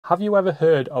Have you ever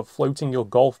heard of floating your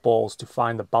golf balls to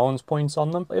find the balance points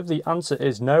on them? If the answer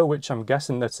is no, which I'm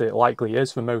guessing that it likely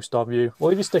is for most of you,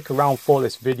 well, if you stick around for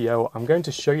this video, I'm going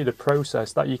to show you the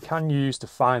process that you can use to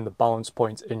find the balance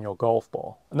points in your golf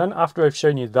ball. And then after I've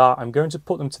shown you that, I'm going to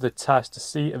put them to the test to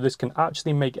see if this can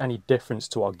actually make any difference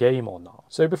to our game or not.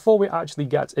 So before we actually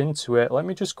get into it, let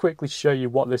me just quickly show you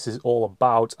what this is all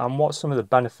about and what some of the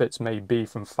benefits may be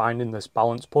from finding this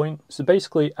balance point. So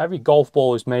basically, every golf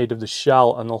ball is made of the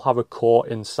shell and they'll have a core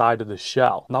inside of the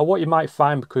shell. Now what you might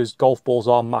find, because golf balls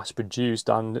are mass produced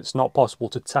and it's not possible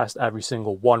to test every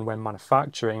single one when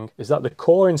manufacturing, is that the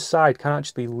core inside can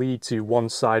actually lead to one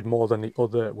side more than the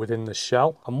other within the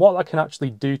shell. And what that can actually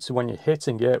do to when you're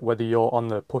hitting it, whether you're on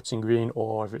the putting green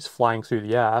or if it's flying through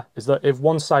the air, is that if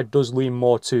one side does lean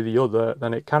more to the other,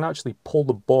 then it can actually pull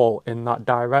the ball in that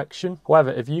direction. However,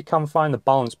 if you can find the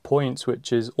balance points,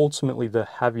 which is ultimately the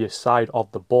heavier side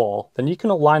of the ball, then you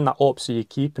can align that up so you're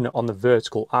keeping it on the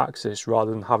vertical axis rather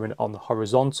than having it on the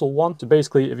horizontal one. So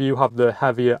basically, if you have the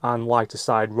heavier and lighter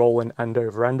side rolling end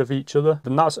over end of each other,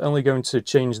 then that's only going to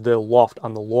change the loft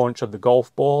and the launch of the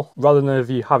golf ball, rather than if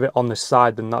you have it on the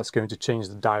side, then that's going to change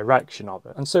the direction of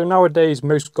it. And so nowadays,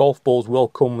 most golf balls will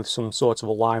come with some sort of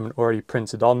alignment already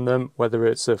printed on them, whether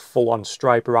it's a full-on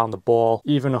stripe around the ball,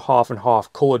 even a half and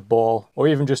half coloured ball, or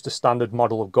even just a standard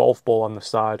model of golf ball on the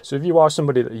side. So if you are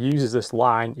somebody that uses this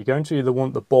line, you're going to either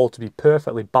want the ball to be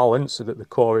perfectly balanced so that the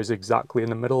core is exactly in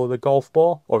the middle of the golf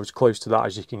ball, or as close to that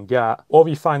as you can get, or if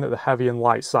you find that the heavy and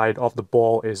light side of the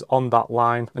ball is on that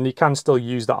line, then you can still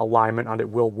use that alignment and it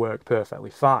will work perfectly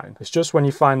fine. It's just when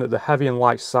you find that the heavy and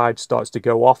light side starts to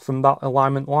go off from that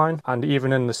alignment line, and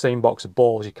even in the same box of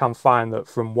balls, you can find that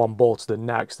from one ball to the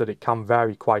next that it can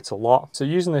vary quite a lot. So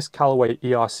using this Callaway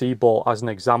ERC ball as an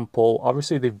example,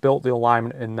 obviously they've built the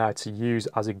alignment in there to use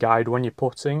as a guide when you're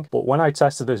putting, but when I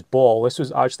tested this ball, this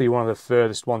was actually one of the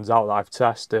furthest ones out that I've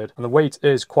tested, and the weight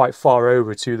is quite far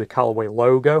over to the Callaway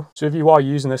logo. So if you are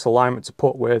using this alignment to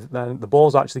put with, then the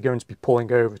ball's actually going to be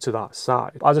pulling over to that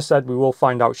side. As I said, we will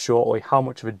find out shortly how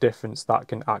much of a difference that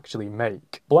can actually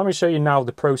make. But let me show you now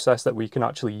the process that we can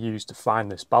actually use to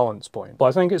find this balance point. But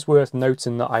I think it's worth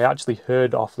noting that I actually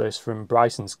heard of this from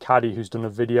Bryson's caddy, who's done a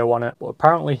video on it, but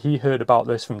apparently he heard about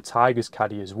this from Tiger's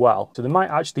caddy as well. So there might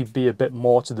actually be a bit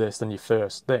more to this than you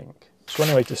first think. So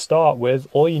anyway, to start with,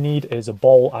 all you need is a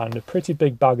bowl and a pretty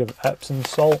big bag of Epsom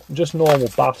salt, just normal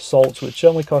bath salts, which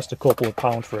only cost a couple of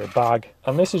pounds for a bag.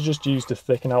 And this is just used to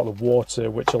thicken out the water,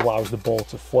 which allows the ball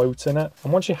to float in it.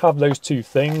 And once you have those two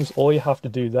things, all you have to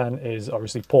do then is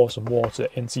obviously pour some water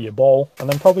into your bowl, and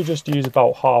then probably just use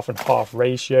about half and half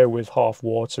ratio, with half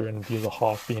water and the other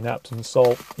half being Epsom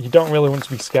salt. You don't really want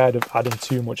to be scared of adding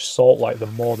too much salt, like the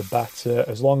more the better,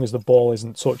 as long as the ball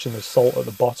isn't touching the salt at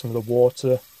the bottom of the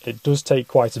water. It does take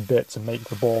quite a bit to make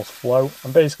the balls float,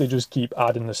 and basically just keep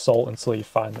adding the salt until you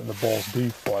find that the balls do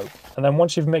float. And then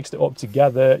once you've mixed it up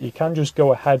together, you can just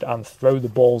go ahead and throw the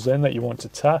balls in that you want to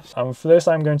test. And for this,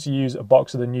 I'm going to use a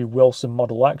box of the new Wilson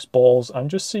Model X balls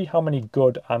and just see how many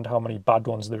good and how many bad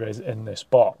ones there is in this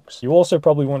box. You also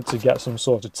probably want to get some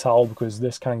sort of towel, because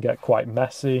this can get quite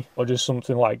messy, or just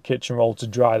something like kitchen roll to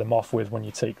dry them off with when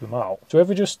you take them out. So if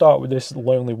we just start with this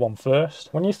lonely one first,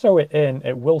 when you throw it in,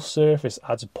 it will surface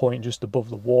at a point just above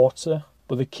the water.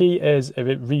 But the key is if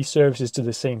it resurfaces to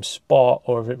the same spot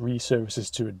or if it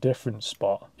resurfaces to a different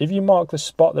spot. If you mark the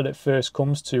spot that it first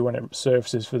comes to when it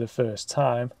surfaces for the first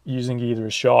time, using either a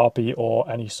Sharpie or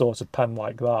any sort of pen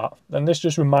like that, then this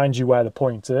just reminds you where the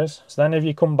point is. So then if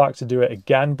you come back to do it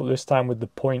again, but this time with the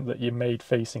point that you made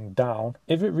facing down,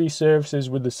 if it resurfaces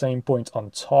with the same point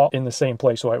on top, in the same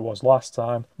place where it was last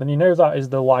time, then you know that is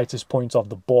the lightest point of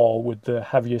the ball, with the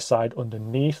heavier side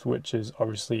underneath, which is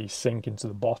obviously sinking to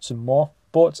the bottom more.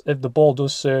 But if the ball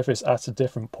does surface at a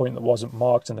different point that wasn't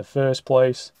marked in the first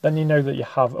place, then you know that you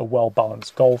have a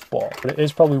well-balanced golf ball. But it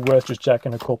is probably worth just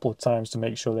checking a couple of times to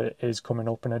make sure that it is coming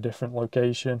up in a different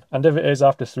location. And if it is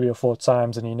after 3 or 4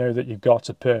 times, then you know that you've got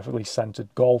a perfectly centered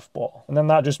golf ball. And then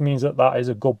that just means that that is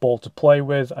a good ball to play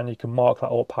with, and you can mark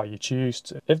that up how you choose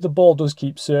to. If the ball does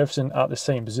keep surfacing at the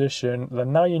same position,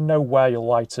 then now you know where your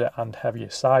lighter and heavier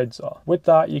sides are. With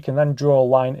that, you can then draw a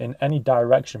line in any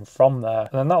direction from there,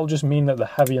 and then that will just mean that the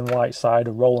heavy and light side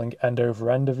are rolling end over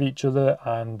end of each other,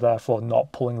 and therefore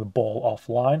not pulling the ball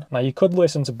offline. Now you could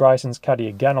listen to Bryson's caddy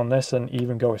again on this and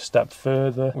even go a step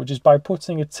further, which is by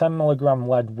putting a 10mg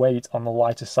lead weight on the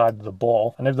lighter side of the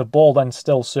ball, and if the ball then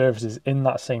still surfaces in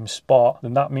that same spot,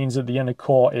 then that means that the inner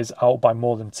core is out by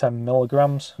more than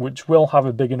 10mg, which will have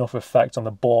a big enough effect on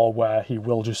the ball where he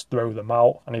will just throw them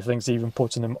out, and he thinks even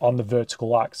putting them on the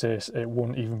vertical axis, it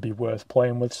wouldn't even be worth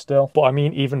playing with still. But I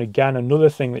mean, even again, another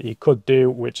thing that you could do do,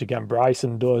 which again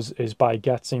Bryson does, is by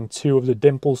getting two of the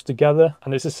dimples together.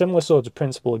 And it's a similar sort of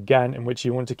principle again, in which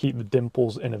you want to keep the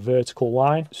dimples in a vertical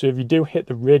line. So if you do hit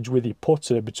the ridge with your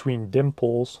putter between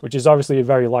dimples, which is obviously a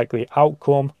very likely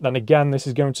outcome, then again this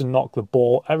is going to knock the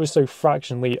ball ever so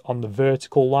fractionally on the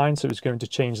vertical line, so it's going to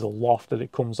change the loft that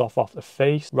it comes off the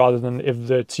face, rather than if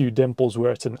the two dimples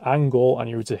were at an angle and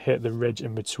you were to hit the ridge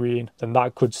in between, then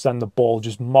that could send the ball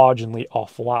just marginally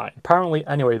offline. Apparently,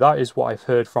 anyway, that is what I've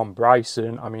heard from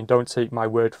Bryson. I mean, don't take my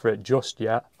word for it just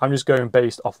yet. I'm just going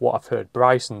based off what I've heard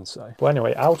Bryson say. But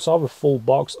anyway, out of a full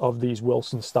box of these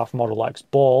Wilson Staff Model X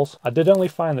balls, I did only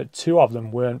find that two of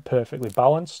them weren't perfectly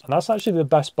balanced, and that's actually the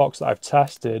best box that I've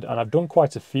tested, and I've done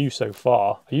quite a few so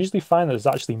far. I usually find that there's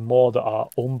actually more that are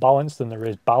unbalanced than there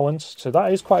is balanced, so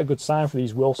that is quite a good sign for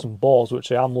these Wilson balls,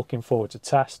 which I am looking forward to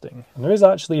testing. And there is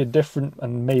actually a different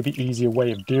and maybe easier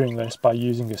way of doing this by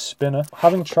using a spinner.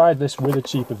 Having tried this with a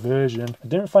cheaper version, I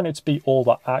didn't find it to be all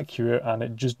that accurate, and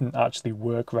it just didn't actually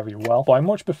work very well. But I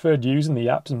much preferred using the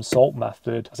Epsom salt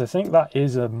method, as I think that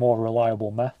is a more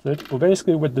reliable method. But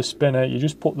basically with the spinner, you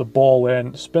just put the ball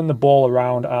in, spin the ball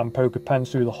around and poke a pen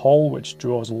through the hole, which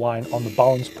draws a line on the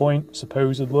balance point,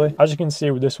 supposedly. As you can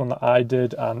see with this one that I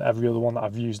did and every other one that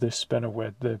I've used this spinner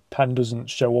with, the pen doesn't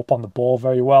show up on the ball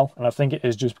very well, and I think it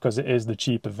is just because it is the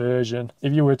cheaper version.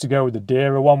 If you were to go with the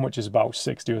dearer one, which is about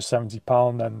 60 or 70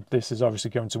 pound, then this is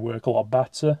obviously going to work a lot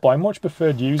better. But I much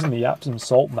preferred using the Epsom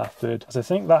salt method, as I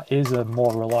think that is a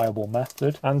more reliable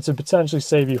method, and to potentially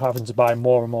save you having to buy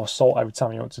more and more salt every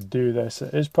time you want to do this,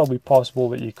 it is probably possible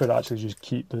that you could actually just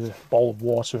keep the bowl of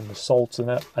water and the salt in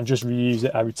it and just reuse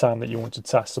it every time that you want to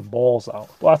test some balls out.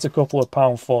 But at a couple of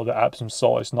pounds for the Epsom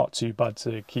salt, it's not too bad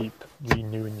to keep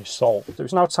renewing your salt. So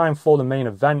it's now time for the main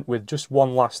event with just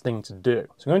one last thing to do.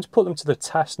 So I'm going to put them to the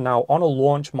test now on a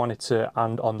launch monitor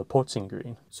and on the putting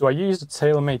green. So I used a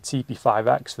TaylorMade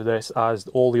TP5X for this, as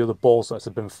all the other balls that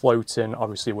have been floating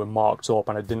obviously were marked up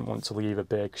and I didn't want to leave a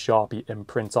big Sharpie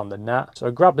imprint on the net. So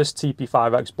I grabbed this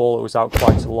TP5X ball, it was out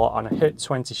quite a lot, and I hit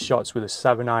 20 shots with a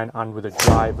 7-iron and with a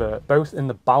driver, both in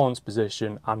the balanced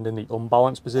position and in the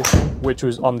unbalanced position, which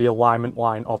was on the alignment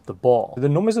line of the ball. The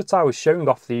numbers that I was showing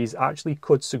off these actually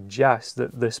could suggest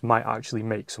that this might actually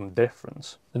make some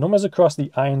difference. The numbers across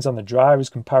the irons and the drivers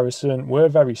comparison were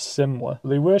very similar.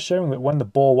 They were showing that when the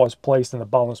ball was placed in a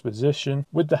balanced position,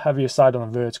 with the heavier side on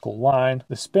a vertical line,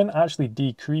 the spin actually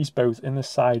decreased both in the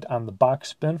side and the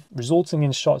backspin, resulting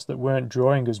in shots that weren't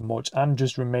drawing as much and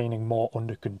just remaining more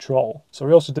under control. So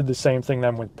we also did the same thing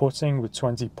then with putting, with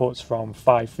 20 puts from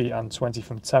 5 feet and 20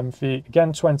 from 10 feet.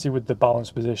 Again, 20 with the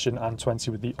balanced position and 20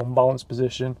 with the unbalanced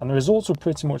position. And the results were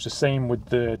pretty much the same with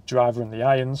the driver and the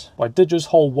irons. But I did just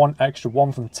hold one extra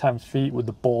one from 10 feet with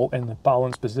the ball in the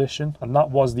balanced position, and that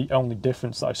was the only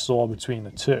difference that I saw between the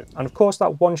two. And of course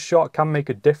that one shot can make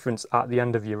a difference at the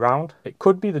end of your round. It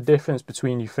could be the difference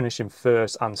between you finishing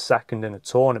first and second in a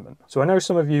tournament. So I know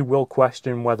some of you will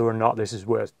question whether or not this is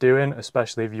worth doing,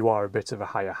 especially if you are a bit of a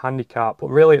higher handicap, but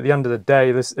really at the end of the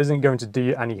day this isn't going to do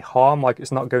you any harm. Like,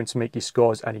 it's not going to make your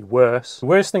scores any worse. The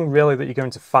worst thing really that you're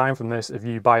going to find from this, if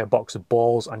you buy a box of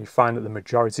balls and you find that the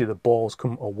majority of the balls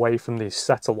come away from the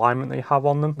set alignment that you have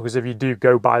on them, because if you do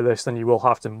go by this then you will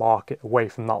have to mark it away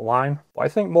from that line. But I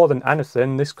think more than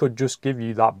anything this could just give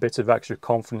you that bit of extra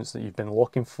confidence that you've been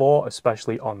looking for,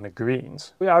 especially on the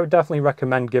greens. But yeah, I would definitely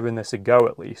recommend giving this a go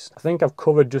at least. I think I've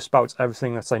covered just about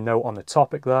everything that I know on the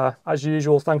topic there. As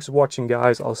usual, thanks for watching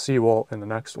guys, I'll see you all in the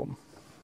next one.